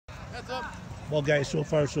Well, guys, so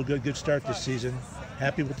far so good. Good start this season.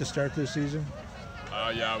 Happy with the start this season?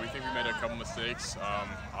 Yeah, we think we made a couple mistakes.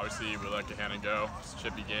 Obviously, we let Gahanna go. It's a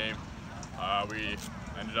chippy game. We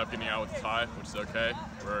ended up getting out with a tie, which is okay.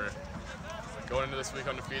 We're going into this week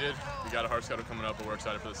undefeated. We got a hard schedule coming up, but we're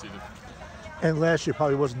excited for the season. And last year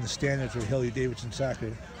probably wasn't the standard for Hilliard Davidson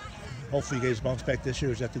soccer. Hopefully you guys bounce back this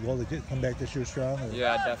year. Is that the goal to come back this year strong? Or?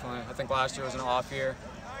 Yeah, definitely. I think last year was an off year.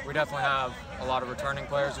 We definitely have a lot of returning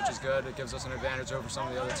players, which is good. It gives us an advantage over some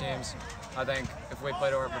of the other teams. I think if we play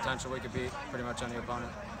to our potential, we could beat pretty much any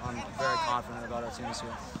opponent. I'm very confident about our team this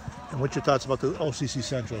year. And what's your thoughts about the OCC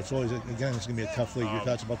Central? It's always, again, it's going to be a tough league. Your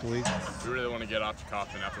thoughts about the league? We really want to get off to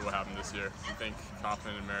Kaufman after what happened this year. We think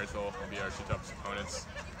Kaufman and Marysville will be our two toughest opponents.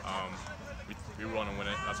 We want to win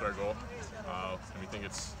it. That's our goal. And we think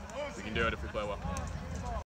we can do it if we play well.